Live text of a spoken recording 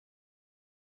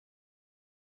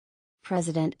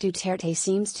President Duterte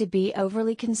seems to be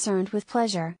overly concerned with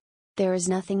pleasure. There is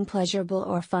nothing pleasurable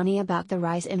or funny about the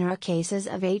rise in our cases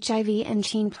of HIV and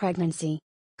teen pregnancy.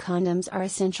 Condoms are a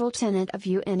central tenet of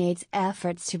UNAIDS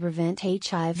efforts to prevent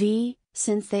HIV,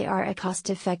 since they are a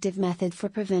cost-effective method for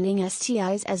preventing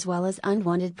STIs as well as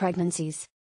unwanted pregnancies.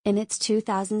 In its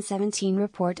 2017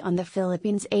 report on the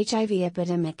Philippines HIV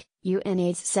epidemic,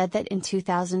 UNAIDS said that in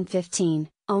 2015,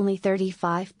 only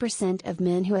 35% of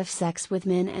men who have sex with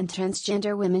men and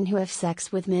transgender women who have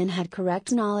sex with men had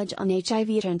correct knowledge on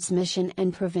HIV transmission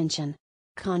and prevention.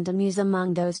 Condom use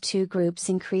among those two groups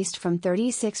increased from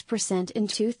 36% in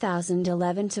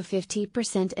 2011 to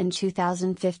 50% in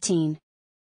 2015.